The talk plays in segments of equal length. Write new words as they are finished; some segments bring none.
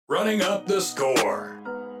Running Up the Score.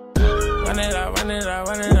 Run it up, run it up,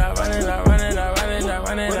 run it up, run it up, run it up, run it up,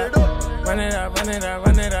 run it up. Run it up, run it up,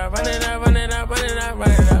 run it up, run it up, run it up, run it up,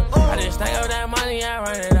 run it up. I just think of that money, I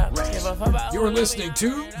run it up. Give a fuck about You're listening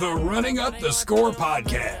to the Running Up the Score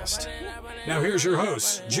podcast. Now here's your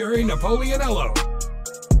host, Jerry Napoleonello.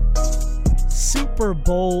 Super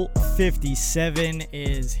Bowl 57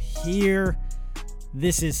 is here.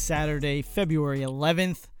 This is Saturday, February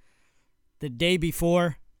 11th, the day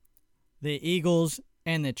before the Eagles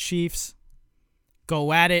and the Chiefs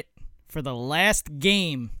go at it for the last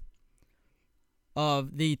game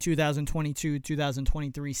of the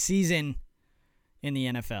 2022-2023 season in the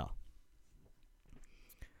NFL.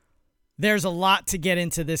 There's a lot to get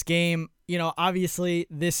into this game. You know, obviously,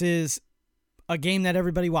 this is a game that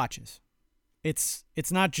everybody watches. It's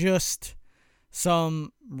not just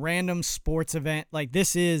some random sports event. Like,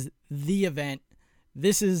 this is the event.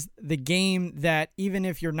 This is the game that even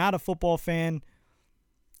if you're not a football fan,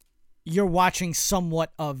 you're watching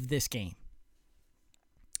somewhat of this game.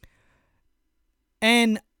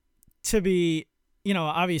 And to be, you know,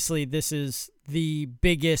 obviously this is the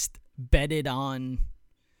biggest betted on,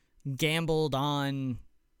 gambled on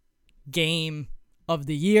game of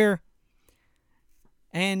the year.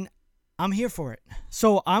 And I'm here for it.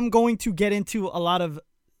 So I'm going to get into a lot of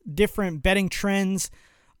different betting trends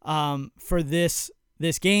for this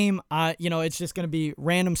game. You know, it's just going to be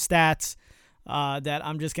random stats that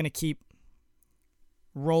I'm just going to keep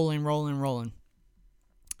rolling.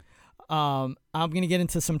 I'm going to get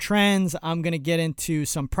into some trends. I'm going to get into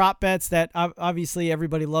some prop bets that obviously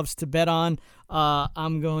everybody loves to bet on.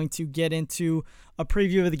 I'm going to get into a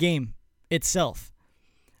preview of the game itself.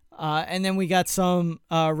 And then we got some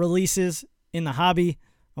releases in the hobby.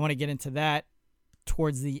 I want to get into that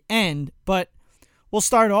towards the end. But we'll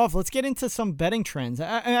start off. Let's get into some betting trends.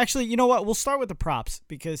 Actually, you know what? We'll start with the props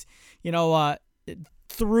because, you know,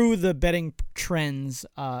 through the betting trends,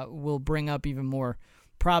 we'll bring up even more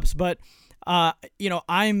props. But, you know,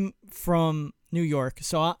 I'm from New York,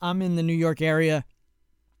 so I'm in the New York area.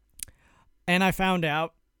 And I found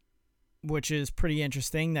out, which is pretty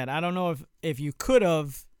interesting, that I don't know if you could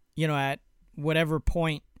have, you know, at whatever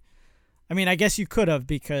point. I mean, I guess you could have,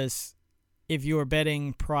 because if you were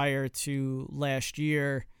betting prior to last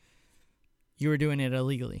year, you were doing it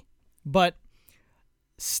illegally. But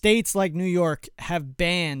states like New York have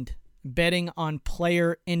banned betting on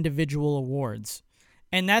player individual awards.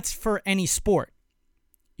 And that's for any sport.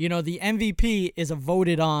 You know, the MVP is a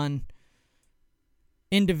voted on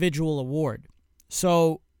individual award.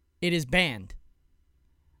 So it is banned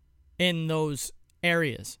in those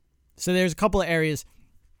areas. So there's a couple of areas.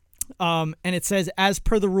 And it says, as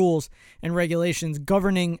per the rules and regulations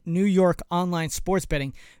governing New York online sports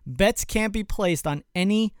betting, bets can't be placed on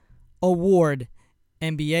any award,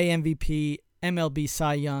 NBA MVP, MLB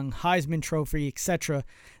Cy Young, Heisman Trophy, etc.,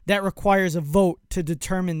 that requires a vote to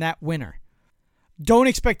determine that winner. Don't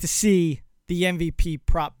expect to see the MVP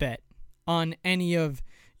prop bet on any of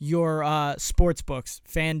your sports books,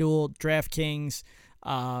 FanDuel, DraftKings,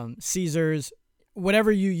 Caesars,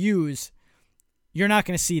 whatever you use. You're not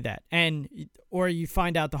going to see that. Or you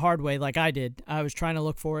find out the hard way like I did. I was trying to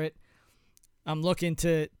look for it. I'm looking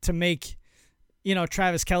to make, you know,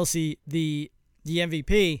 Travis Kelce the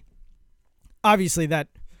MVP. Obviously that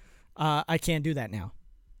I can't do that now.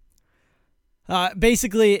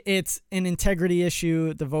 Basically, it's an integrity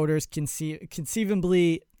issue. The voters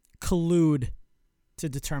conceivably collude to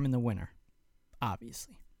determine the winner,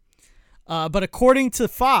 obviously. But according to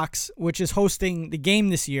Fox, which is hosting the game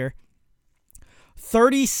this year,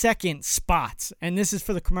 30-second spots, and this is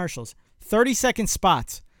for the commercials, 30-second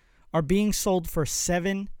spots are being sold for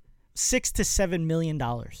 $6 to $7 million.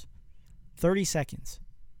 30 seconds.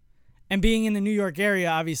 And being in the New York area,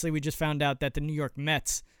 obviously, we just found out that the New York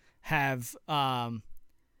Mets have,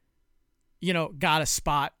 you know, got a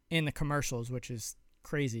spot in the commercials, which is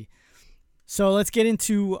crazy. So let's get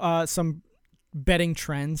into some betting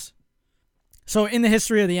trends. So in the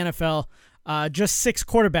history of the NFL, just 6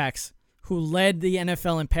 quarterbacks who led the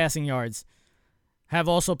NFL in passing yards have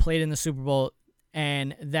also played in the Super Bowl,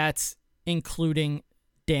 and that's including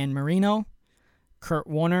Dan Marino, Kurt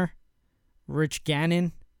Warner, Rich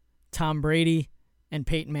Gannon, Tom Brady, and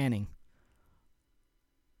Peyton Manning.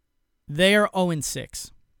 They are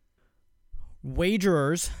 0-6.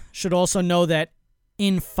 Wagerers should also know that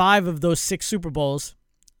in 5 of those 6 Super Bowls,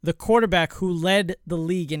 the quarterback who led the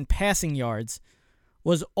league in passing yards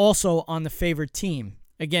was also on the favored team.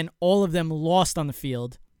 Again, all of them lost on the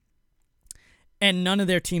field, and none of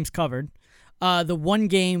their teams covered. The one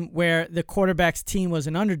game where the quarterback's team was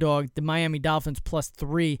an underdog, the Miami Dolphins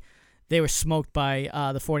 +3, They were smoked by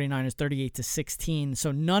the 49ers 38-16.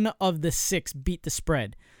 So none of the 6 beat the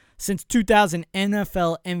spread. Since 2000,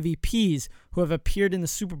 NFL MVPs who have appeared in the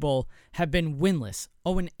Super Bowl have been winless,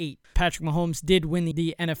 0-8. Patrick Mahomes did win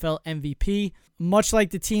the NFL MVP. Much like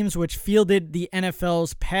the teams which fielded the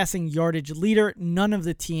NFL's passing yardage leader, none of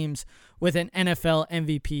the teams with an NFL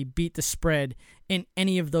MVP beat the spread in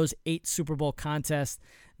any of those 8 Super Bowl contests.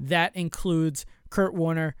 That includes Kurt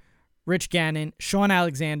Warner, Rich Gannon, Sean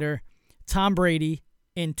Alexander, Tom Brady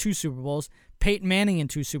in 2 Super Bowls, Peyton Manning in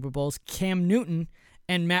 2 Super Bowls, Cam Newton,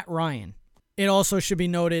 and Matt Ryan. It also should be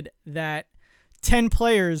noted that 10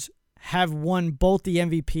 players have won both the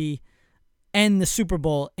MVP and the Super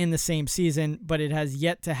Bowl in the same season, but it has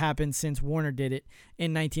yet to happen since Warner did it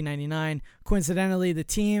in 1999. Coincidentally, the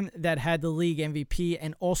team that had the league MVP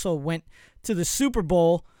and also went to the Super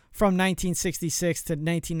Bowl from 1966 to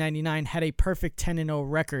 1999 had a perfect 10-0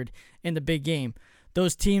 record in the big game.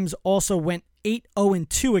 Those teams also went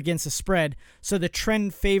 8-0-2 against the spread, so the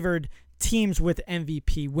trend favored teams with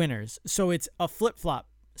MVP winners. So it's a flip-flop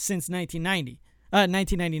since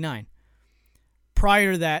 1999.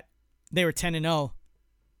 Prior to that, they were 10-0.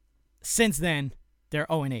 Since then, they're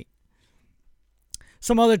 0-8.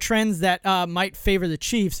 Some other trends that might favor the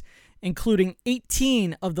Chiefs, including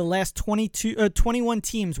 18 of the last 21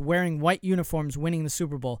 teams wearing white uniforms winning the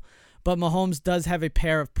Super Bowl. But Mahomes does have a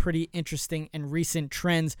pair of pretty interesting and recent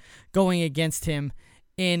trends going against him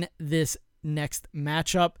in this next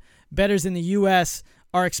matchup. Bettors in the U.S.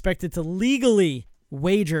 are expected to legally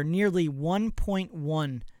wager nearly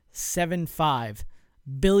 $1.175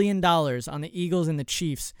 billion on the Eagles and the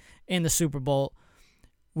Chiefs in the Super Bowl,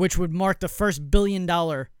 which would mark the first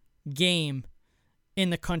billion-dollar game in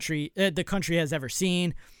the country has ever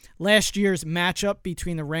seen. Last year's matchup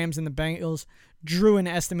between the Rams and the Bengals drew an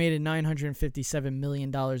estimated $957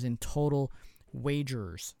 million in total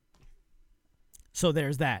wagers. So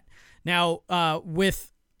there's that. Now,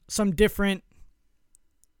 with some different,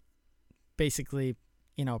 basically,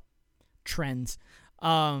 trends.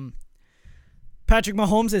 Patrick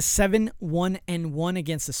Mahomes is 7-1-1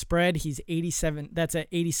 against the spread. He's 87. That's at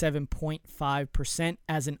 87.5%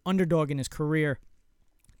 as an underdog in his career.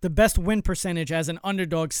 The best win percentage as an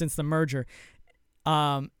underdog since the merger.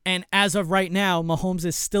 And as of right now, Mahomes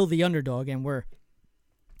is still the underdog, and we're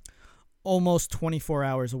almost 24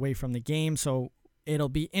 hours away from the game, so it'll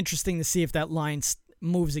be interesting to see if that line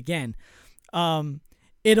moves again.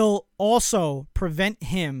 It'll also prevent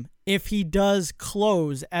him, if he does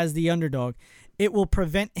close as the underdog, it will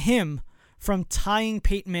prevent him from tying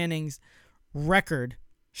Peyton Manning's record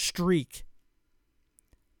streak,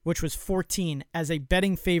 which was 14, as a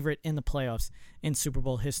betting favorite in the playoffs in Super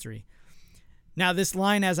Bowl history. Now, this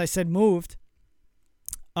line, as I said, moved.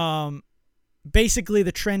 Basically,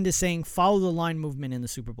 the trend is saying follow the line movement in the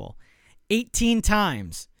Super Bowl. 18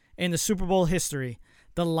 times in the Super Bowl history,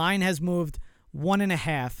 the line has moved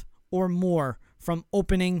 1.5 or more from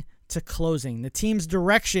opening to closing. The team's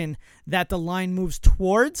direction that the line moves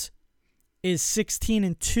towards is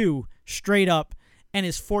 16-2 straight up and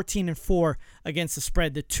is 14-4 against the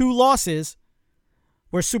spread. The 2 losses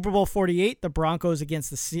were Super Bowl 48, the Broncos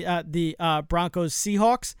against the Broncos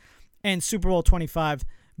Seahawks, and Super Bowl 25,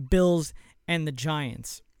 Bills and the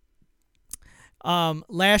Giants.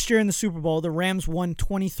 Last year in the Super Bowl, the Rams won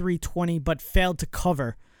 23-20 but failed to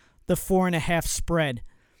cover the 4.5 spread,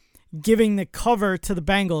 giving the cover to the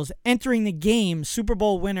Bengals. Entering the game, Super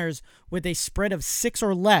Bowl winners with a spread of 6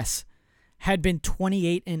 or less had been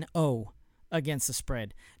 28-0 against the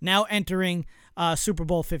spread. Now entering Super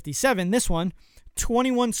Bowl 57, this one,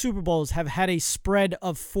 21 Super Bowls have had a spread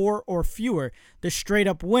of 4 or fewer. The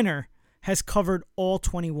straight-up winner has covered all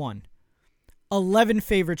 21. 11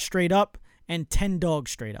 favorites straight up and 10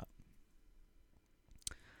 dogs straight up.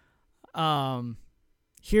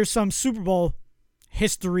 Here's some Super Bowl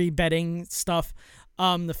history betting stuff.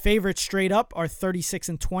 The favorites straight up are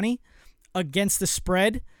 36-20. Against the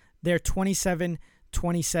spread, they're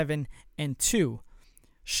 27-2.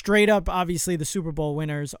 Straight up, obviously, the Super Bowl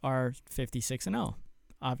winners are 56-0,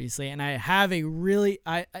 obviously. And I have a really,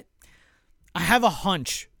 I have a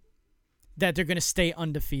hunch that they're going to stay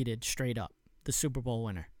undefeated straight up, the Super Bowl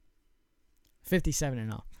winner.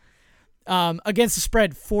 57-0. Against the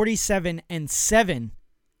spread, 47-7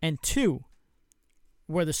 and 2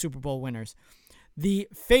 were the Super Bowl winners. The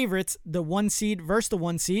favorites, the 1 seed versus the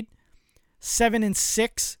 1 seed,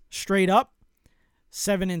 7-6 straight up,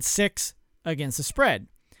 7-6 against the spread.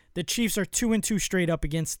 The Chiefs are 2-2 straight up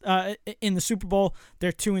against in the Super Bowl.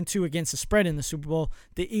 They're 2-2 against the spread in the Super Bowl.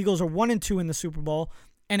 The Eagles are 1-2 in the Super Bowl,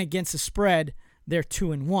 and against the spread, they're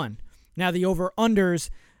 2-1. Now the over-unders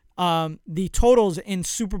The totals in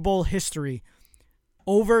Super Bowl history: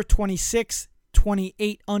 over 26,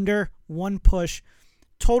 28 under, 1 push.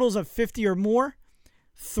 Totals of 50 or more: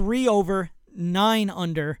 3 over, 9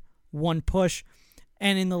 under, 1 push.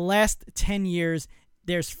 And in the last 10 years,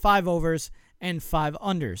 there's 5 overs and 5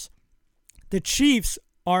 unders. The Chiefs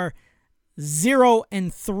are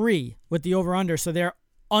 0-3 with the over-under, so they're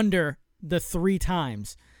under the 3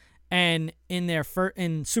 times. And in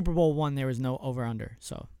in Super Bowl I, there was no over-under.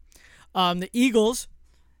 So the Eagles,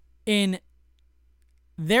 in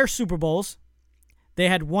their Super Bowls, they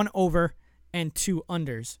had 1 over and 2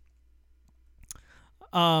 unders.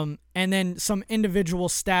 And then some individual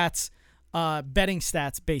stats, betting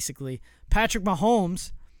stats, basically. Patrick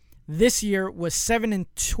Mahomes this year was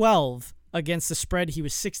 7-12 against the spread. He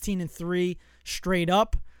was 16-3 straight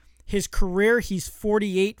up. His career, he's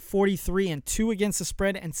 48, 43-2 against the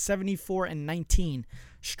spread, and 74-19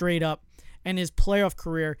 straight up. And his playoff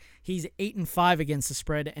career, he's 8-5 against the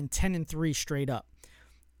spread and 10-3 straight up.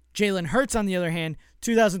 Jalen Hurts, on the other hand,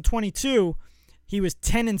 2022, he was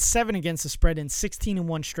 10-7 against the spread and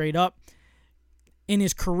 16-1 straight up. In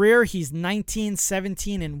his career, he's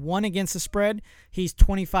 19-17-1 against the spread. He's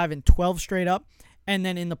 25-12 straight up. And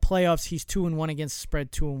then in the playoffs, he's 2-1 against the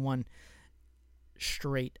spread, 2-1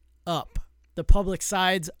 straight up. The public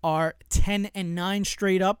sides are 10-9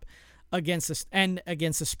 straight up against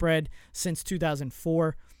the spread since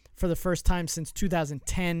 2004. For the first time since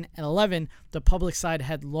 2010 and 11, the public side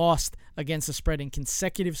had lost against the spread in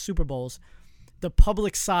consecutive Super Bowls. The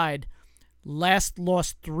public side last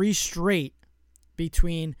lost 3 straight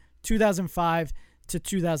between 2005 to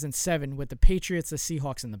 2007 with the Patriots, the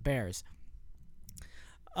Seahawks, and the Bears.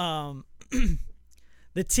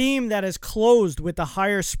 The team that has closed with the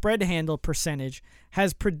higher spread handle percentage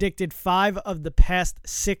has predicted 5 of the past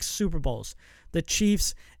 6 Super Bowls. The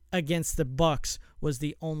Chiefs against the Bucs was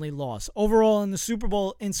the only loss. Overall in Super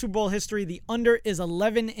Bowl history, the under is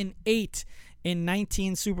 11-8 in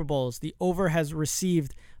 19 Super Bowls. The over has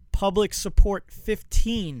received public support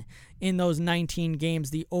 15 in those 19 games.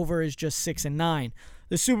 The over is just 6-9.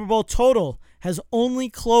 The Super Bowl total has only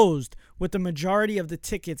closed with the majority of the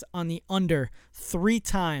tickets on the under 3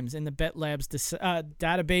 times in the Bet Labs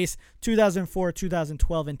database: 2004,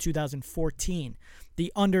 2012, and 2014.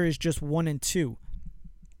 The under is just 1-2.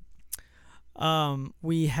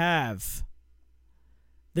 We have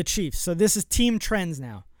the Chiefs. So this is team trends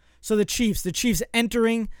now. So the Chiefs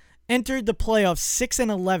entered the playoffs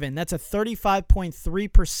 6-11. That's a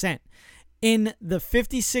 35.3%. In the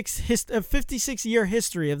 56-year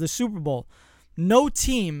history of the Super Bowl, no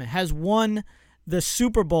team has won the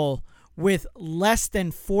Super Bowl with less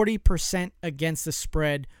than 40% against the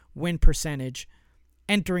spread win percentage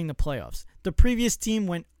entering the playoffs. The previous team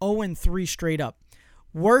went 0-3 straight up.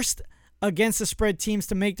 Worst against the spread teams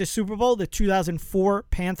to make the Super Bowl, the 2004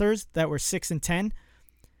 Panthers that were 6-10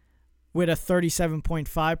 with a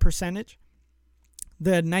 37.5 percentage.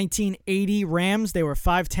 The 1980 Rams, they were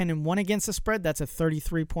 5-10-1 against the spread. That's a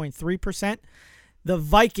 33.3%. The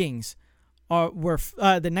Vikings were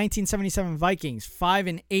the 1977 Vikings,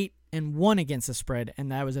 5-8-1 against the spread,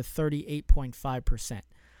 and that was a 38.5%.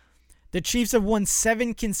 The Chiefs have won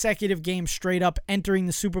 7 consecutive games straight up entering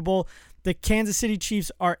the Super Bowl. The Kansas City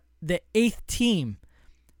Chiefs are the 8th team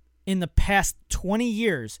in the past 20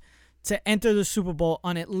 years to enter the Super Bowl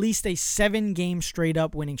on at least a 7-game straight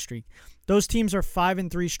up winning streak. Those teams are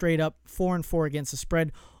 5-3 straight up, 4-4 against the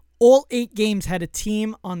spread. All 8 games had a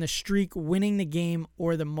team on the streak winning the game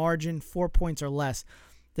or the margin 4 points or less.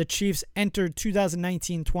 The Chiefs entered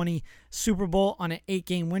 2019-20 Super Bowl on an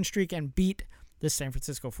 8-game win streak and beat the San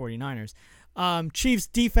Francisco 49ers. Chiefs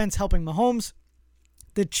defense helping Mahomes.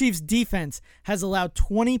 The Chiefs defense has allowed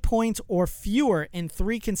 20 points or fewer in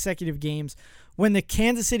 3 consecutive games. When the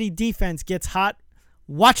Kansas City defense gets hot,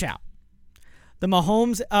 watch out. The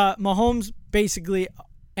Mahomes basically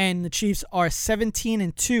and the Chiefs are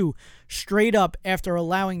 17-2 straight up after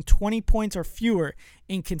allowing 20 points or fewer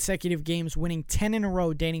in consecutive games, winning 10 in a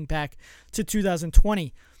row dating back to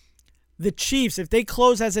 2020. The Chiefs, if they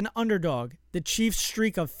close as an underdog, the Chiefs'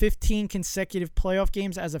 streak of 15 consecutive playoff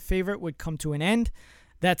games as a favorite would come to an end.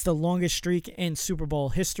 That's the longest streak in Super Bowl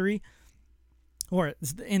history, or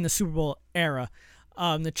in the Super Bowl era.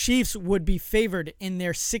 The Chiefs would be favored in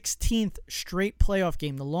their 16th straight playoff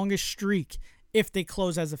game, the longest streak if they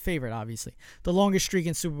close as a favorite, obviously. The longest streak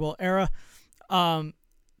in Super Bowl era.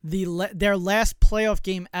 Their last playoff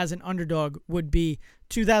game as an underdog would be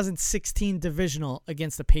 2016 divisional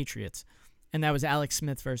against the Patriots, and that was Alex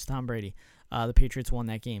Smith versus Tom Brady. The Patriots won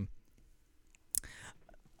that game.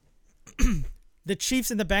 The Chiefs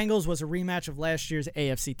and the Bengals was a rematch of last year's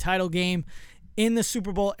AFC title game. in the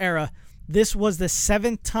Super Bowl era, this was the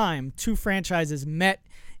 7th time two franchises met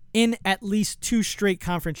in at least 2 straight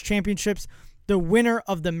conference championships. The winner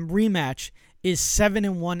of the rematch is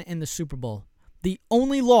 7-1 in the Super Bowl. The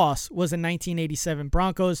only loss was in 1987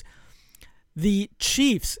 Broncos. The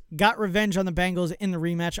Chiefs got revenge on the Bengals in the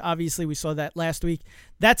rematch. Obviously, we saw that last week.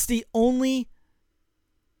 That's only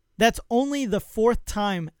the 4th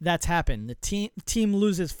time that's happened. The team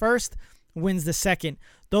loses first, wins the second.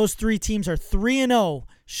 Those 3 teams are 3-0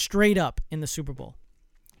 straight up in the Super Bowl.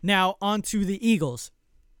 Now, on to the Eagles.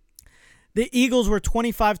 The Eagles were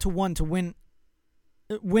 25-1 to win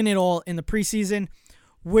it all in the preseason,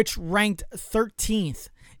 which ranked 13th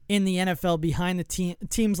in the NFL behind the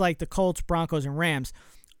teams like the Colts, Broncos, and Rams.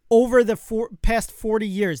 Over the past 40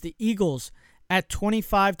 years, the Eagles at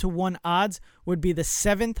 25-1 odds would be the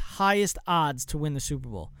 7th highest odds to win the Super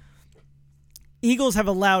Bowl. Eagles have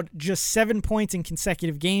allowed just 7 points in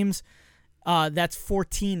consecutive games. That's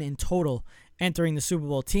 14 in total entering the Super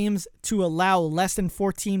Bowl. Teams to allow less than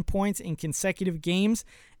 14 points in consecutive games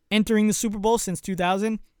entering the Super Bowl since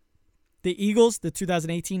 2000. The Eagles, the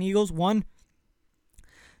 2018 Eagles, 1.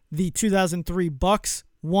 The 2003 Bucks,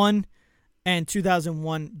 1. And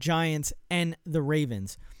 2001 Giants and the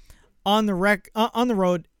Ravens. On the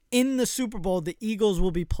road, in the Super Bowl, the Eagles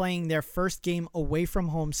will be playing their first game away from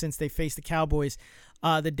home since they faced the Cowboys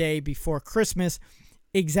the day before Christmas,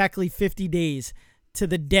 exactly 50 days to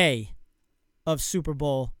the day of Super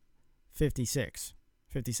Bowl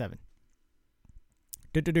 57.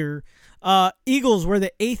 Eagles were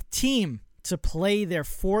the 8th team to play their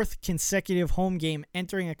 4th consecutive home game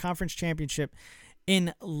entering a conference championship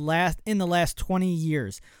in the last 20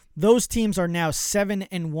 years. Those teams are now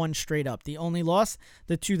 7-1 straight up. The only loss,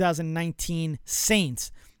 the 2019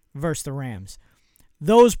 Saints versus the Rams.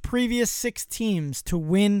 Those previous 6 teams to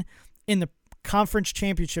win in the conference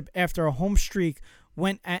championship after a home streak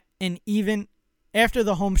went an even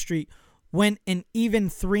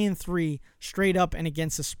 3-3 straight up and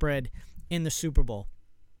against the spread in the Super Bowl.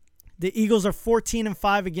 The Eagles are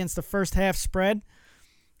 14-5 against the first half spread.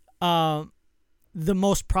 The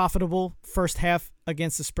most profitable first half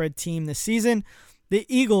against the spread team this season. The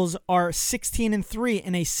Eagles are 16-3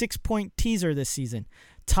 in a 6-point teaser this season,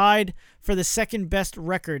 tied for the second best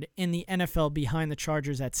record in the NFL behind the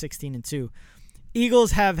Chargers at 16-2.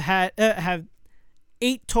 Eagles have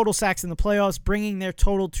 8 total sacks in the playoffs, bringing their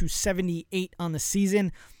total to 78 on the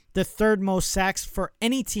season, the 3rd most sacks for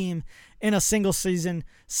any team in a single season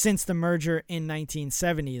since the merger in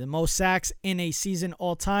 1970. The most sacks in a season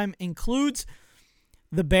all time includes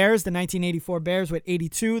the Bears, the 1984 Bears with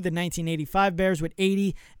 82, the 1985 Bears with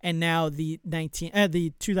 80, and now the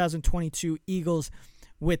 2022 Eagles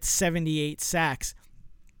with 78 sacks.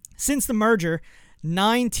 Since the merger,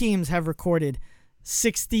 9 teams have recorded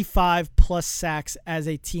 65-plus sacks as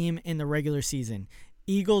a team in the regular season.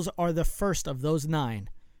 Eagles are the first of those 9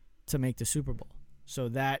 to make the Super Bowl. So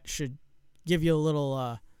that should give you a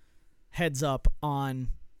little heads up on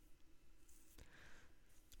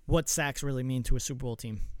what sacks really mean to a Super Bowl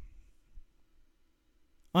team.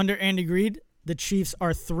 Under Andy Reid, the Chiefs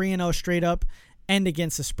are 3-0 straight up and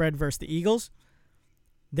against the spread versus the Eagles.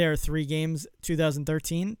 There are 3 games,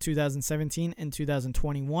 2013, 2017, and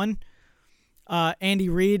 2021. Andy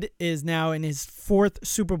Reid is now in his 4th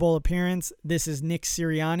Super Bowl appearance. This is Nick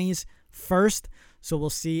Sirianni's first, so we'll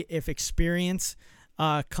see if experience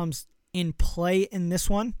comes in play in this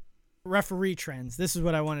one. Referee trends. This is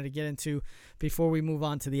what I wanted to get into before we move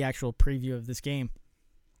on to the actual preview of this game.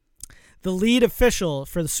 The lead official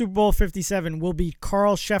for the Super Bowl 57 will be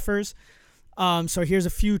Carl Sheffers. So here's a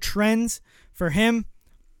few trends for him.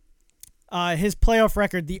 His playoff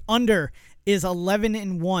record, the under is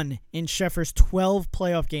 11-1 in Sheffers' 12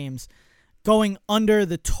 playoff games, going under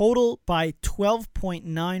the total by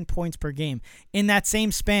 12.9 points per game. In that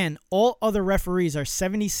same span, all other referees are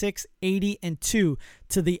 76, 80, and 2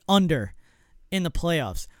 to the under in the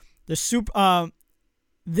playoffs. This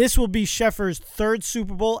will be Sheffers' 3rd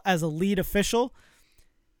Super Bowl as a lead official.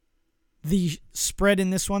 The spread in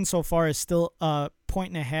this one so far is still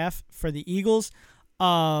 1.5 for the Eagles.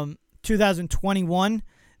 2021,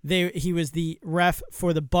 he was the ref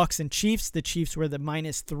for the Bucks and Chiefs. The Chiefs were the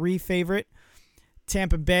 -3 favorite.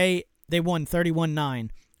 Tampa Bay, they won 31-9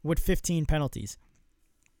 with 15 penalties.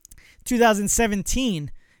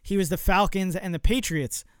 2017, he was the Falcons and the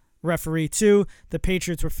Patriots referee too. The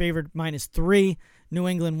Patriots were favored -3. New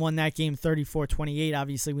England won that game 34-28.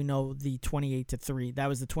 Obviously, we know the 28-3. That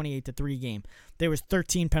was the 28-3 game. There was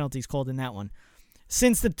 13 penalties called in that one.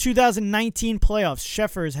 Since the 2019 playoffs,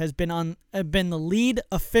 Sheffers has been the lead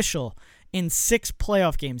official in 6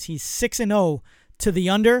 playoff games. He's 6-0 to the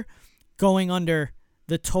under, going under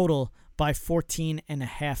the total by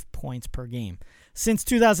 14.5 points per game. Since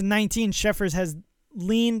 2019, Sheffers has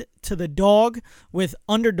leaned to the dog with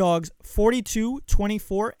underdogs 42,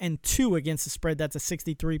 24, and 2 against the spread. That's a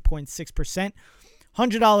 63.6%.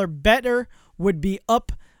 $100 better would be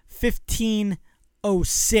up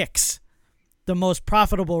 15.06, the most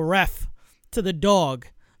profitable ref to the dog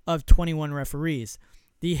of 21 referees.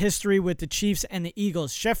 The history with the Chiefs and the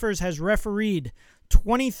Eagles. Sheffers has refereed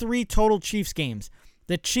 23 total Chiefs games.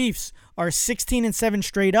 The Chiefs are 16-7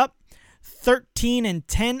 straight up,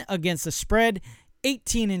 13-10 against the spread,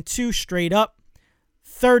 18-2 straight up,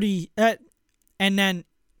 30 and then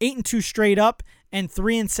 8-2 straight up, and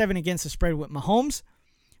 3-7 against the spread with Mahomes.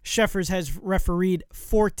 Sheffers has refereed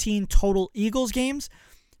 14 total Eagles games.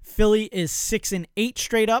 Philly is 6-8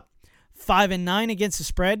 straight up, 5-9 against the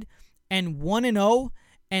spread, and 1-0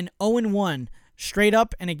 and 0-1 straight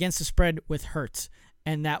up and against the spread with Hurts.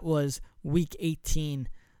 And that was week 18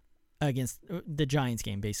 against the Giants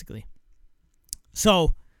game, basically.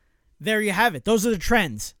 So there you have it. Those are the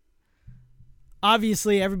trends.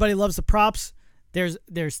 Obviously, everybody loves the props.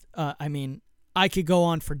 I could go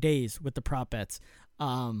on for days with the prop bets.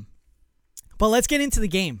 But let's get into the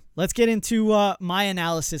game. Let's get into my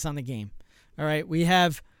analysis on the game. All right, we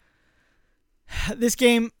have this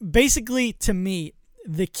game. Basically, to me,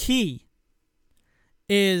 the key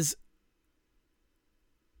is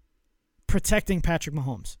protecting Patrick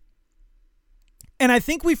Mahomes. And I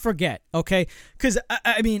think we forget, okay? Because,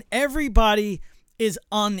 everybody is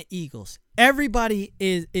on the Eagles. Everybody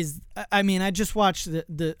is I just watched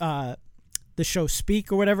the show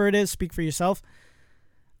Speak or whatever it is, Speak for Yourself.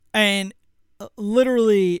 And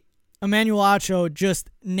literally, Emmanuel Acho just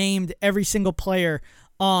named every single player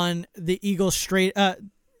on the Eagles starting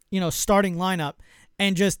lineup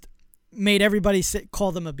and just made everybody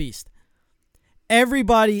call them a beast.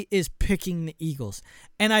 Everybody is picking the Eagles.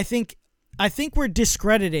 And I think we're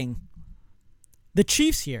discrediting the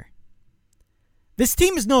Chiefs here. This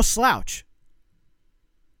team is no slouch.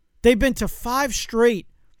 They've been to 5 straight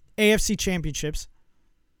AFC championships.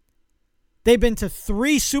 They've been to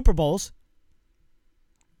 3 Super Bowls.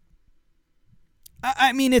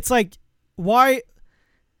 It's like, why?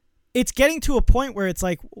 It's getting to a point where it's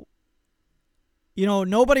like,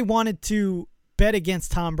 nobody wanted to bet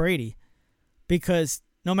against Tom Brady because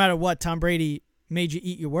no matter what, Tom Brady made you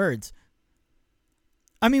eat your words.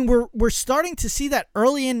 We're starting to see that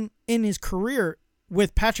early in his career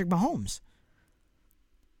with Patrick Mahomes.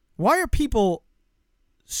 Why are people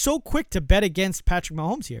so quick to bet against Patrick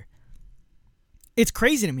Mahomes here? It's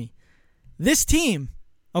crazy to me. This team,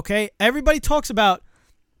 okay, everybody talks about,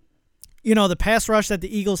 the pass rush that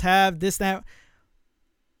the Eagles have, this, that.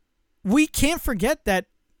 We can't forget that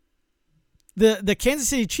the Kansas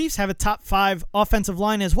City Chiefs have a top 5 offensive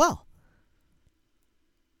line as well.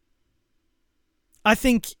 I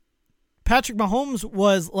think Patrick Mahomes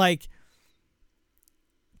was like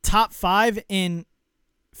top 5 in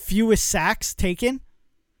fewest sacks taken.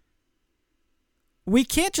 We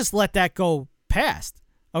can't just let that go past,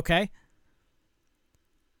 okay?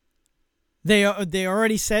 They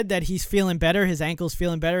already said that he's feeling better. His ankle's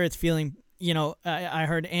feeling better. It's feeling, I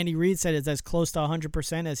heard Andy Reid said it's as close to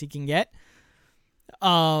 100% as he can get.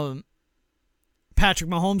 Patrick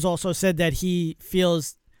Mahomes also said that he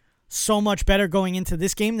feels so much better going into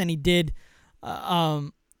this game than he did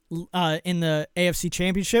in the AFC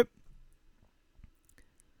Championship.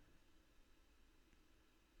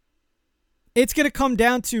 It's going to come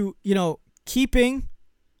down to, keeping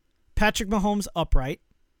Patrick Mahomes upright,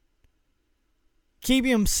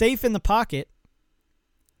 keeping him safe in the pocket,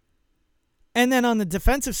 and then on the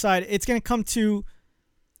defensive side, it's going to come to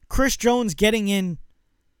Chris Jones getting in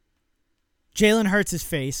Jalen Hurts'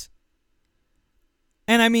 face.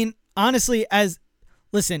 And honestly, the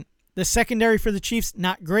secondary for the Chiefs,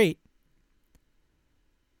 not great.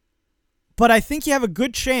 But I think you have a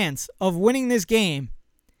good chance of winning this game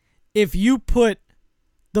if you put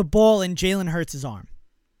the ball in Jalen Hurts' arm.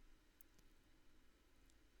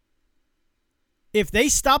 If they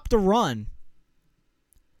stop the run,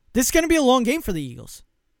 this is going to be a long game for the Eagles.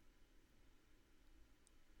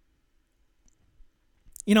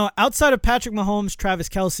 Outside of Patrick Mahomes, Travis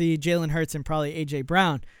Kelce, Jalen Hurts, and probably A.J.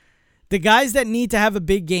 Brown, the guys that need to have a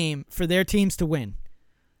big game for their teams to win.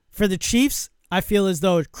 For the Chiefs, I feel as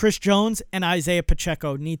though Chris Jones and Isaiah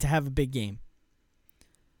Pacheco need to have a big game.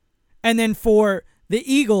 And then for the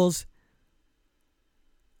Eagles,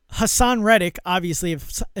 Hassan Reddick, obviously,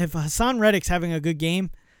 if Hassan Reddick's having a good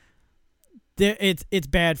game, it's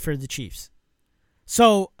bad for the Chiefs.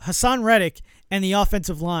 So Hassan Reddick and the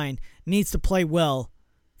offensive line needs to play well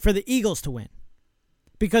for the Eagles to win.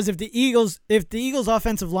 Because if the Eagles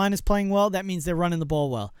offensive line is playing well, that means they're running the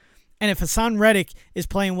ball well. And if Hassan Reddick is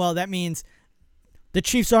playing well, that means the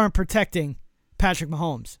Chiefs aren't protecting Patrick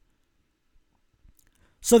Mahomes.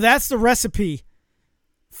 So that's the recipe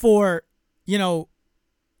for,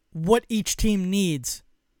 what each team needs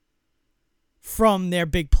from their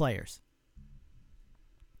big players.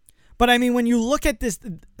 But I mean, when you look at this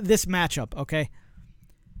matchup, okay,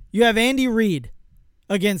 you have Andy Reid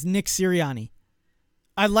against Nick Sirianni.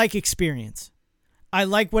 I like experience. I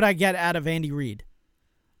like what I get out of Andy Reid.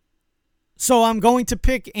 So I'm going to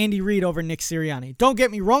pick Andy Reid over Nick Sirianni. Don't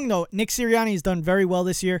get me wrong, though. Nick Sirianni has done very well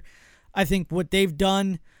this year. I think what they've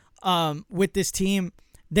done with this team,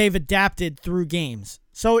 they've adapted through games.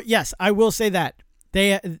 So, yes, I will say that.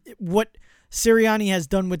 What Sirianni has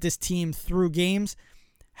done with this team through games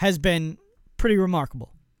has been pretty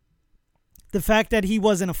remarkable. The fact that he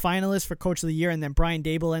wasn't a finalist for Coach of the Year and then Brian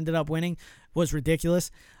Daboll ended up winning was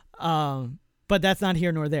ridiculous. But that's not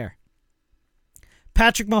here nor there.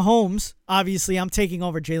 Patrick Mahomes, obviously, I'm taking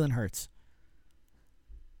over Jalen Hurts.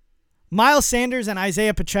 Miles Sanders and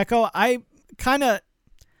Isaiah Pacheco, I kind of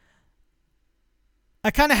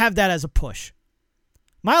have that as a push.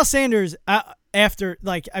 Miles Sanders,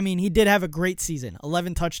 he did have a great season,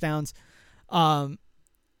 11 touchdowns,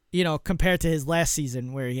 compared to his last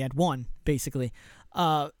season where he had one, basically.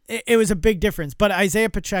 It was a big difference. But Isaiah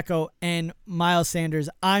Pacheco and Miles Sanders,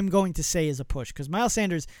 I'm going to say is a push because Miles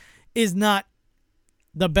Sanders is not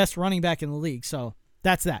the best running back in the league. So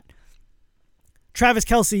that's that. Travis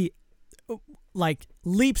Kelce,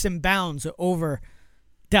 leaps and bounds over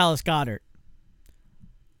Dallas Goedert.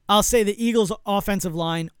 I'll say the Eagles' offensive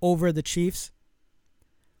line over the Chiefs.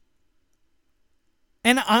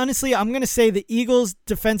 And honestly, I'm going to say the Eagles'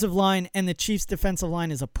 defensive line and the Chiefs' defensive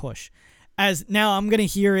line is a push. As now I'm going to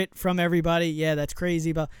hear it from everybody. Yeah, that's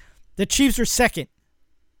crazy. But the Chiefs are second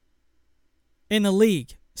in the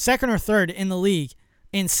league. Second or third in the league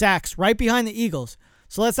in sacks, right behind the Eagles.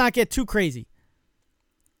 So let's not get too crazy.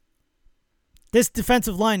 This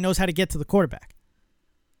defensive line knows how to get to the quarterback.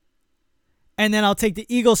 And then I'll take the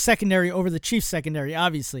Eagles secondary over the Chiefs secondary,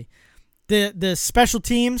 obviously. The special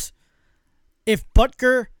teams, if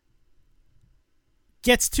Butker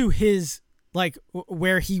gets to his,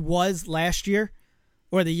 where he was last year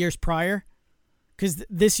or the years prior, because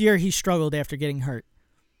this year he struggled after getting hurt.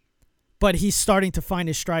 But he's starting to find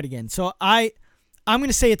his stride again. So I'm going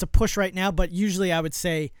to say it's a push right now, but usually I would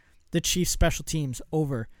say the Chiefs special teams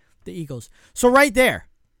over the Eagles. So right there,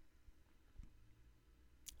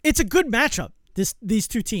 it's a good matchup, these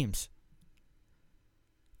two teams.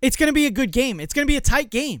 It's going to be a good game. It's going to be a tight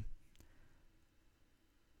game.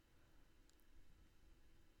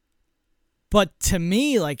 But to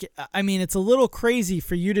me, it's a little crazy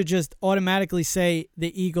for you to just automatically say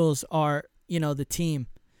the Eagles are, the team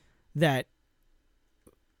that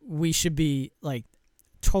we should be,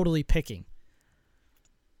 totally picking.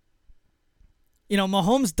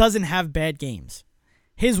 Mahomes doesn't have bad games.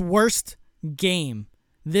 His worst game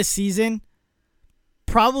this season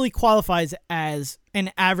probably qualifies as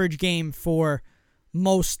an average game for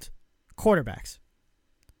most quarterbacks.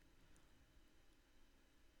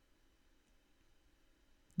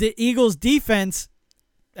 The Eagles' defense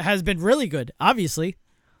has been really good, obviously,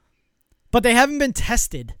 but they haven't been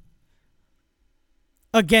tested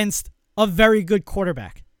against a very good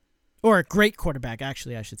quarterback, or a great quarterback,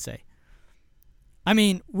 actually, I should say. I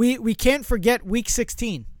mean, we can't forget Week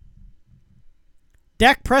 16.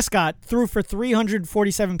 Dak Prescott threw for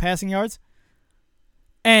 347 passing yards,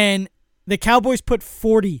 and the Cowboys put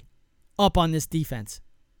 40 up on this defense.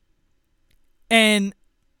 And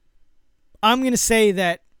I'm going to say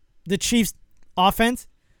that the Chiefs' offense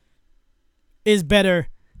is better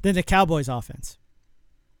than the Cowboys' offense,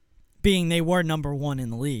 being they were number one in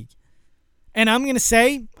the league. And I'm going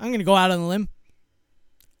to go out on a limb.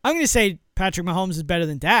 I'm going to say Patrick Mahomes is better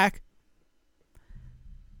than Dak.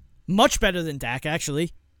 Much better than Dak,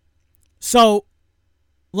 actually. So,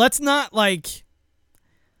 let's not,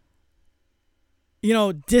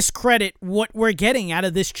 discredit what we're getting out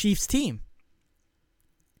of this Chiefs team.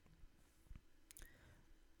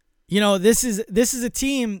 This is a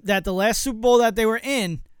team that the last Super Bowl that they were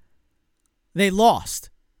in, they lost.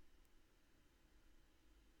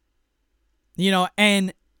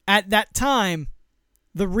 And at that time,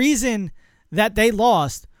 the reason that they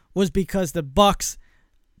lost was because the Bucs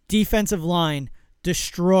defensive line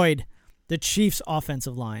destroyed the Chiefs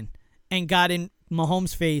offensive line and got in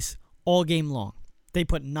Mahomes' face all game long. They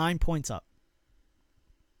put 9 points up.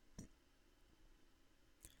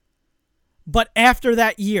 But after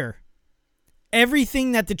that year,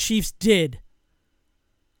 everything that the Chiefs did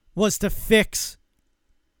was to fix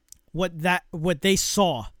what they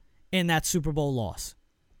saw in that Super Bowl loss.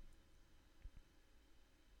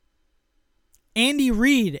 Andy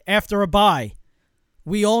Reid after a bye,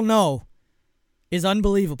 we all know, is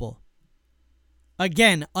unbelievable.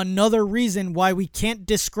 Again, another reason why we can't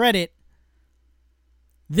discredit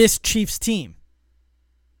this Chiefs team.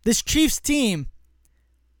 This Chiefs team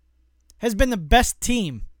has been the best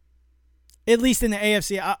team, at least in the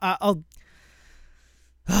AFC.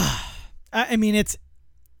 I mean,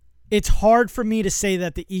 it's hard for me to say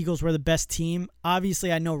that the Eagles were the best team.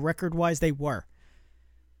 Obviously, I know record-wise they were.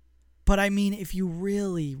 But, I mean, if you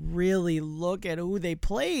really, really look at who they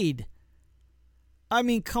played, I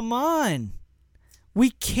mean, come on. We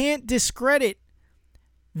can't discredit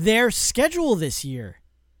their schedule this year.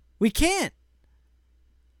 We can't.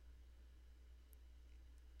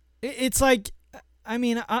 It's like, I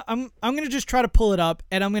mean, I'm going to just try to pull it up,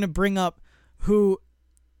 and I'm going to bring up who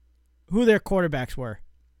their quarterbacks were.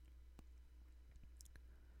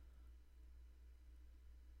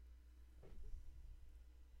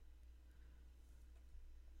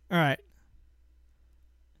 All right.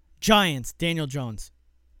 Giants, Daniel Jones.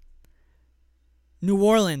 New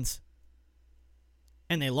Orleans.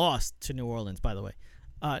 And they lost to New Orleans, by the way.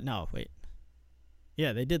 No, wait.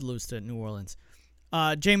 Yeah, they did lose to New Orleans.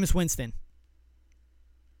 Jameis Winston.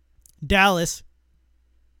 Dallas.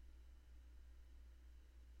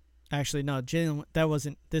 Actually, no, that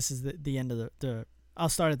wasn't. This is the end of the. I'll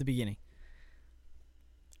start at the beginning.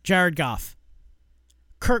 Jared Goff.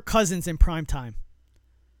 Kirk Cousins in prime time.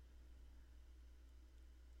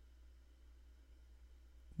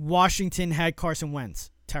 Washington had Carson Wentz.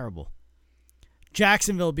 Terrible.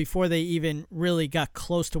 Jacksonville before they even really got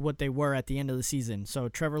close to what they were at the end of the season. So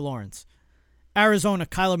Trevor Lawrence. Arizona,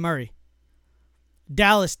 Kyler Murray.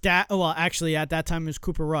 Dallas, actually at that time it was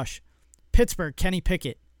Cooper Rush. Pittsburgh, Kenny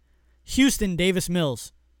Pickett. Houston, Davis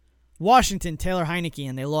Mills. Washington, Taylor Heineke,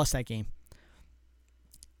 and they lost that game.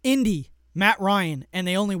 Indy, Matt Ryan, and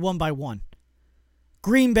they only won by 1.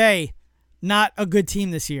 Green Bay, not a good team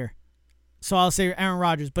this year. So I'll say Aaron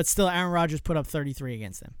Rodgers, but still Aaron Rodgers put up 33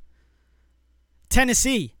 against them.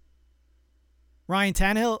 Tennessee. Ryan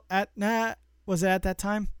Tannehill was it at that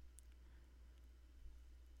time?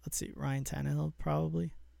 Let's see, Ryan Tannehill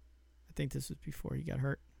probably. I think this was before he got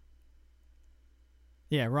hurt.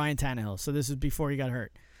 Yeah, Ryan Tannehill. So this is before he got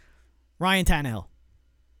hurt. Ryan Tannehill.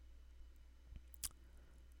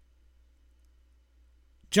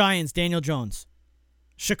 Giants, Daniel Jones.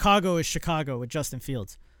 Chicago is Chicago with Justin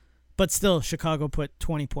Fields. But still, Chicago put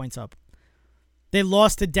 20 points up. They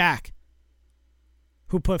lost to Dak,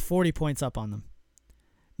 who put 40 points up on them.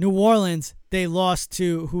 New Orleans, they lost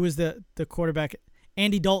to, who was the quarterback?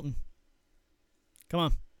 Andy Dalton. Come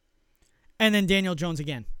on. And then Daniel Jones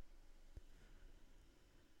again.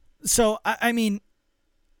 So, I mean,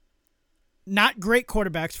 not great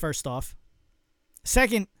quarterbacks, first off.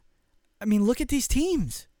 Second, I mean, look at these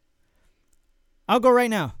teams. I'll go right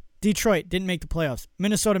now. Detroit didn't make the playoffs.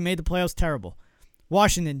 Minnesota made the playoffs, terrible.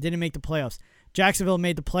 Washington didn't make the playoffs. Jacksonville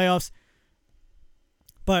made the playoffs,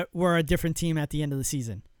 but were a different team at the end of the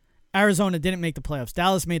season. Arizona didn't make the playoffs.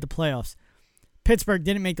 Dallas made the playoffs. Pittsburgh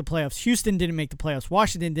didn't make the playoffs. Houston didn't make the playoffs.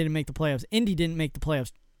 Washington didn't make the playoffs. Indy didn't make the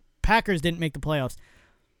playoffs. Packers didn't make the playoffs.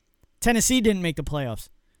 Tennessee didn't make the playoffs.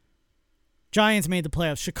 Giants made the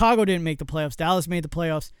playoffs. Chicago didn't make the playoffs. Dallas made the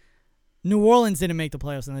playoffs. New Orleans didn't make the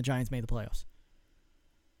playoffs, and the Giants made the playoffs.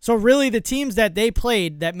 So really the teams that they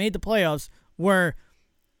played that made the playoffs were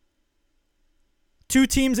 2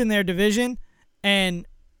 teams in their division and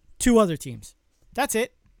 2 other teams. That's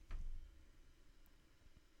it.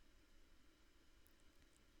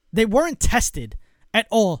 They weren't tested at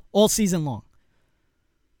all season long.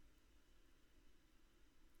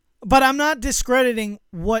 But I'm not discrediting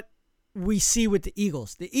what we see with the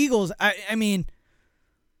Eagles. The Eagles, I mean,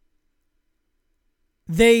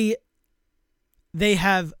 they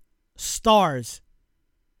have stars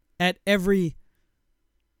at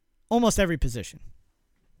almost every position.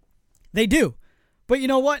 They do. But you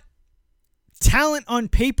know what? Talent on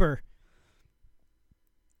paper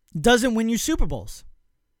doesn't win you Super Bowls.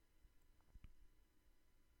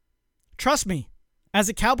 Trust me, as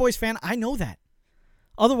a Cowboys fan, I know that.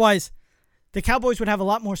 Otherwise, the Cowboys would have a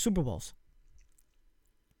lot more Super Bowls.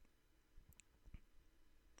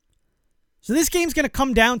 So this game's going to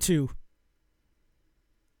come down to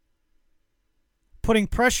putting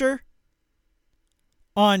pressure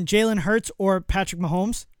on Jalen Hurts or Patrick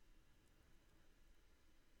Mahomes.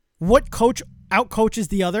 What coach outcoaches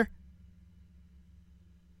the other?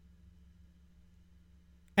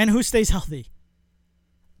 And who stays healthy?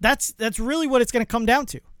 That's really what it's going to come down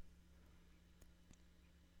to.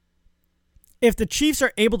 if the Chiefs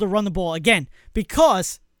are able to run the ball again,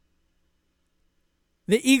 because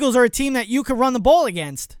the Eagles are a team that you could run the ball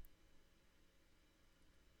against.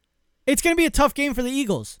 It's going to be a tough game for the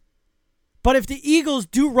Eagles. But if the Eagles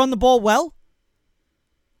do run the ball well,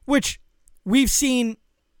 which we've seen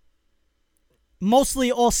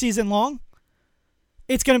mostly all season long,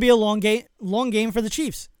 it's going to be a long game for the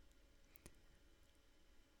Chiefs.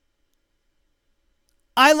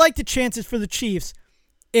 I like the chances for the Chiefs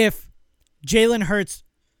if Jalen Hurts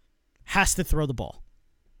has to throw the ball.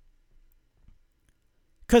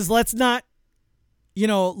 Because let's not,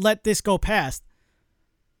 let this go past.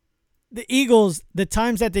 The Eagles, the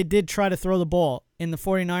times that they did try to throw the ball in the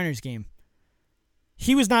 49ers game,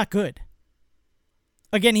 he was not good.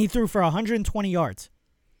 Again, he threw for 120 yards.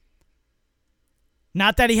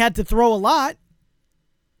 Not that he had to throw a lot,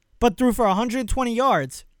 but threw for 120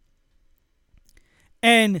 yards.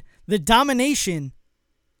 And the domination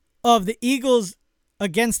of the Eagles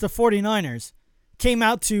against the 49ers came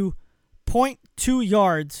out to 0.2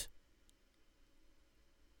 yards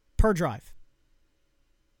per drive.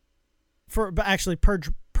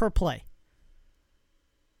 Per play.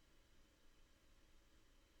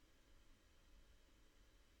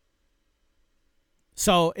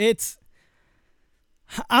 So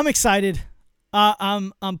I'm excited.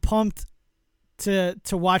 I'm pumped to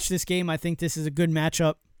watch this game. I think this is a good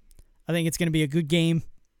matchup. I think it's going to be a good game.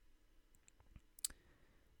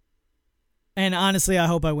 And honestly, I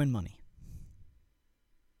hope I win money.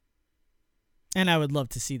 And I would love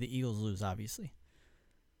to see the Eagles lose, obviously.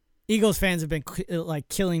 Eagles fans have been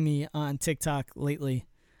killing me on TikTok lately,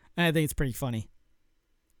 and I think it's pretty funny.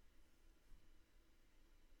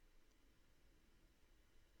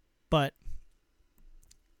 But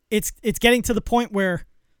it's getting to the point where,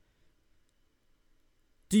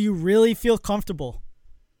 do you really feel comfortable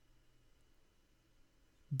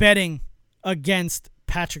betting against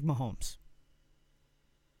Patrick Mahomes?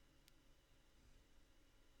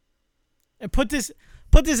 And put this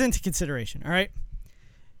into consideration, all right?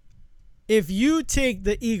 If you take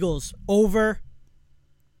the Eagles over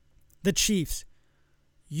the Chiefs,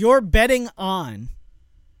 you're betting on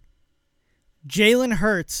Jalen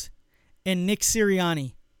Hurts and Nick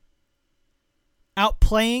Sirianni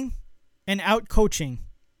outplaying and outcoaching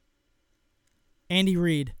Andy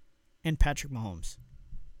Reid and Patrick Mahomes.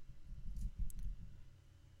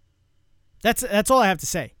 That's all I have to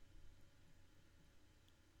say.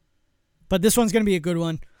 But this one's going to be a good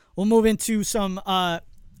one. We'll move into some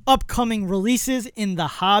upcoming releases in the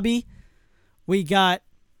hobby. We got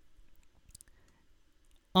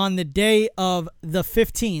on the day of the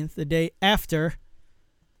 15th, the day after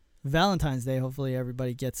Valentine's Day. Hopefully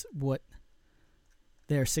everybody gets what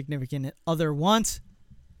their significant other wants.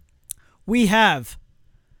 We have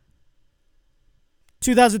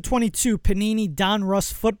 2022 Panini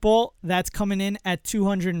Donruss Football. That's coming in at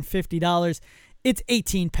 $250. It's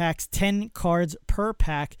 18 packs, 10 cards per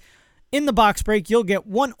pack. In the box break, you'll get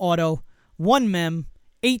 1 auto, 1 mem,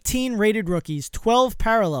 18 rated rookies, 12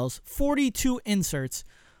 parallels, 42 inserts,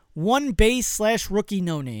 1 base/rookie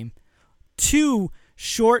no name, 2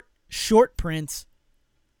 short prints,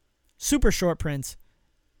 super short prints,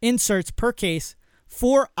 inserts per case,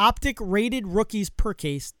 4 optic rated rookies per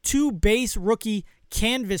case, 2 base rookie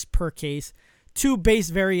canvas per case, 2 base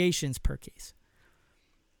variations per case.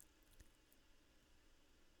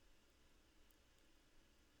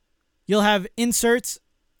 You'll have inserts,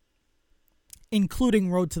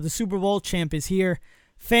 including Road to the Super Bowl, Champ is Here,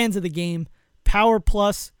 Fans of the Game, Power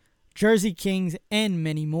Plus, Jersey Kings, and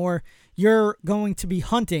many more. You're going to be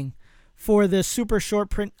hunting for the super short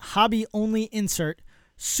print hobby-only insert,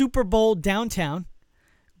 Super Bowl Downtown,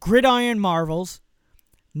 Gridiron Marvels,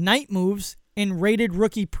 Night Moves, and Rated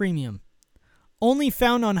Rookie Premium. Only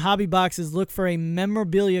found on hobby boxes. Look for a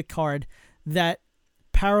memorabilia card that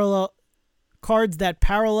parallel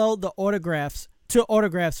the autographs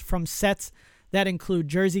from sets that include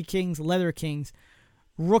Jersey Kings, Leather Kings,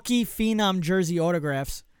 Rookie Phenom Jersey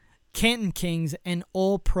autographs, Canton Kings, and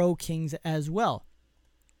All Pro Kings as well.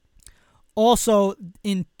 Also,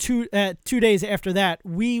 in 2 days after that,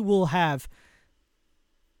 we will have...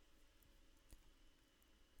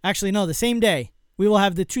 Actually, no, the same day, we will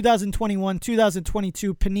have the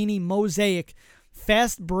 2021-2022 Panini Mosaic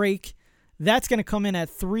Fast Break. That's going to come in at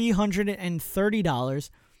 $330.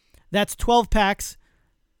 That's 12 packs,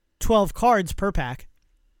 12 cards per pack.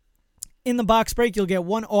 In the box break, you'll get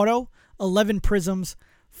 1 auto, 11 prisms,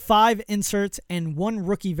 5 inserts, and 1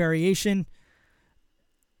 rookie variation.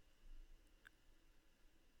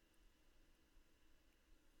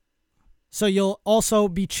 So you'll also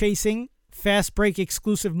be chasing Fast Break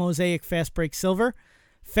exclusive Mosaic Fast Break Silver,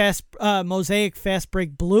 Mosaic Fast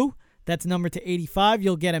Break Blue. That's numbered to 85.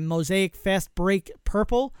 You'll get a Mosaic Fast Break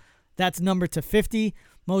Purple. That's numbered to 50.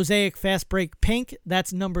 Mosaic Fast Break Pink.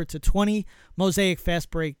 That's numbered to 20. Mosaic Fast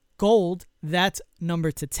Break Gold. That's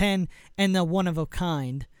numbered to 10. And the one of a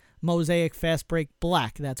kind Mosaic Fast Break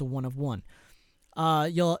Black. That's a 1 of 1.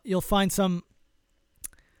 You'll find some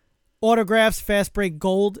autographs, Fast Break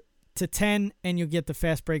Gold to 10, and you'll get the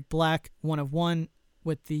Fast Break Black 1 of 1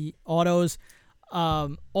 with the autos.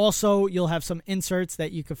 Also, you'll have some inserts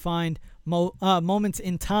that you could find, Moments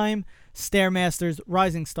in Time, Stairmasters,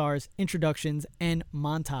 Rising Stars, Introductions, and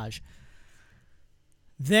Montage.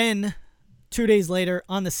 Then, 2 days later,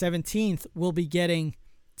 on the 17th, we'll be getting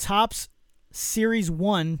Topps Series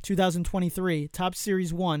 1, 2023, Topps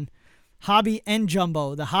Series 1, Hobby and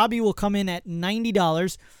Jumbo. The Hobby will come in at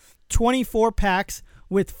 $90, 24 packs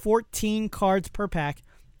with 14 cards per pack.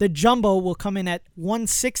 The Jumbo will come in at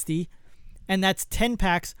 $160, and that's 10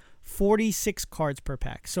 packs, 46 cards per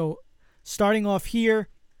pack. So starting off here,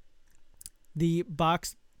 the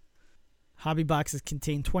Hobby boxes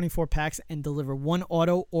contain 24 packs and deliver 1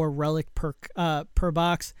 auto or relic per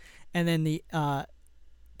box. And then the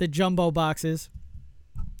Jumbo boxes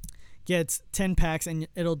gets 10 packs and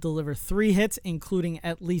it'll deliver 3 hits, including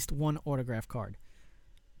at least 1 autograph card.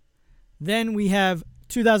 Then we have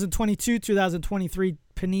 2022-2023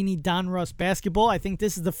 Panini Donruss Basketball. I think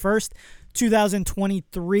this is the first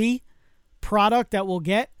 2023 product that we'll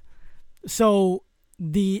get. So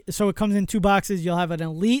it comes in 2 boxes. You'll have an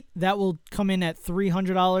Elite that will come in at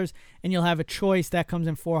 $300, and you'll have a Choice that comes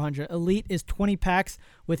in $400. Elite is 20 packs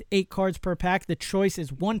with 8 cards per pack. The Choice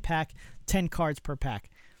is 1 pack, 10 cards per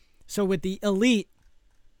pack. So with the Elite,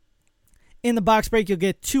 in the box break, you'll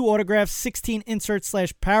get 2 autographs, 16 inserts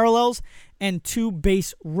 / parallels, and 2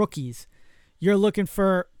 base rookies. You're looking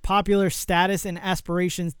for popular status and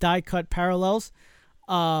aspirations die-cut parallels.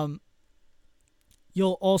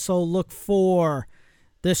 You'll also look for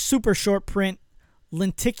the super short print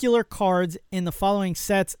lenticular cards in the following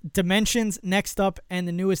sets: Dimensions next up, and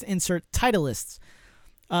the newest insert, Titleists.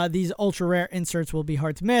 These ultra rare inserts will be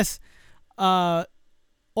hard to miss.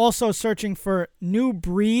 Also searching for new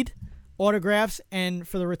breed autographs, and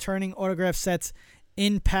for the returning autograph sets,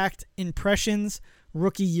 Impact Impressions,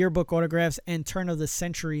 Rookie Yearbook autographs, and Turn of the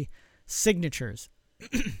Century signatures.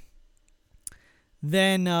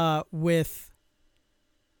 Then this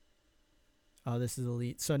is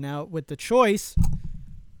Elite. So now with the Choice,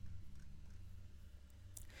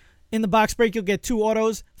 in the box break, you'll get 2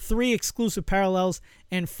 autos, 3 exclusive parallels,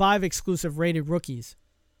 and 5 exclusive rated rookies.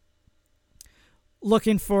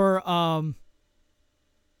 Looking for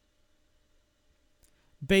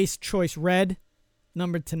base Choice Red,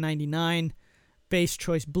 numbered to 99. Base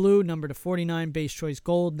Choice Blue, numbered to 49. Base Choice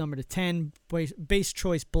Gold, numbered to 10. Base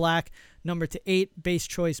Choice Black, numbered to 8. Base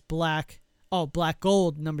Choice Black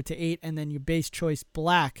Gold, numbered to 8. And then your Base Choice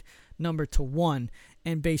Black, numbered to 1.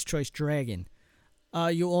 And Base Choice Dragon.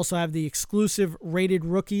 You'll also have the exclusive Rated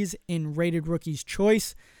Rookies in Rated Rookies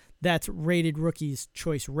Choice. That's Rated Rookies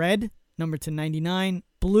Choice Red, numbered to 99.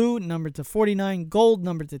 Blue, numbered to 49. Gold,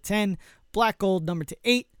 numbered to 10. Black Gold, numbered to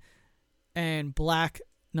 8. And Black,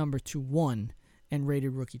 numbered to 1. And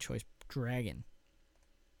Rated Rookie Choice Dragon.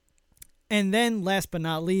 And then, last but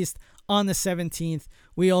not least, on the 17th,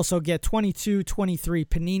 we also get 22-23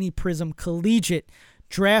 Panini Prism Collegiate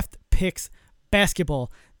Draft Picks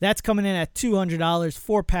Basketball. That's coming in at $200,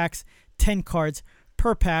 4 packs, 10 cards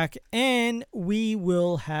per pack. And we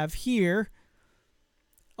will have here,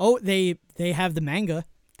 they have the manga.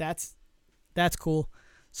 That's cool.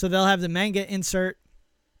 So they'll have the manga insert.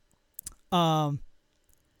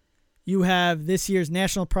 You have this year's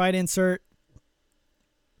National Pride insert,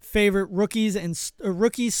 favorite rookies and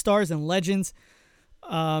rookies, stars, and legends,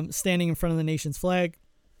 standing in front of the nation's flag.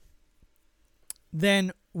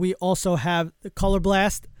 Then we also have the Color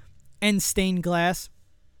Blast and Stained Glass,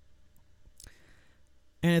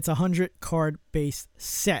 and it's a 100 card based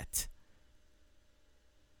set.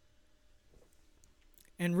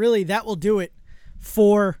 And really, that will do it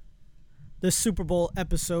for the Super Bowl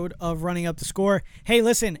episode of Running Up the Score. Hey,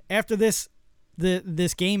 listen, after this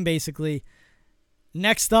game, basically,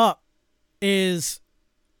 next up is,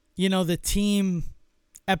 the team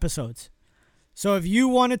episodes. So if you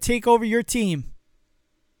want to take over your team,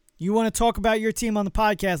 you want to talk about your team on the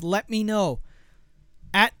podcast, let me know.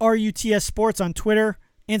 At RUTS Sports on Twitter,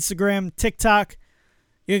 Instagram, TikTok.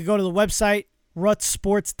 You can go to the website,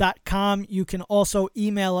 rutsports.com. You can also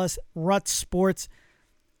email us,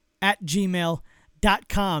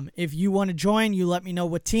 rutsports@gmail.com. If you want to join, you let me know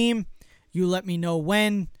what team, you let me know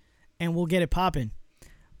when, and we'll get it popping.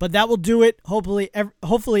 But that will do it. Hopefully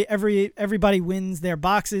everybody wins their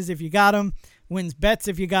boxes if you got them, wins bets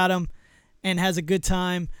if you got them, and has a good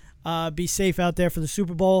time. Be safe out there for the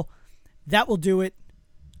Super Bowl. That will do it.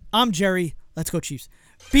 I'm Jerry. Let's go Chiefs.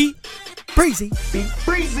 Be breezy. Be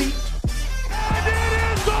breezy. And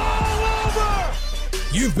it is all over!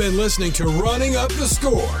 You've been listening to Running Up the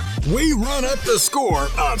Score. We run up the score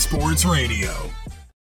on Sports Radio.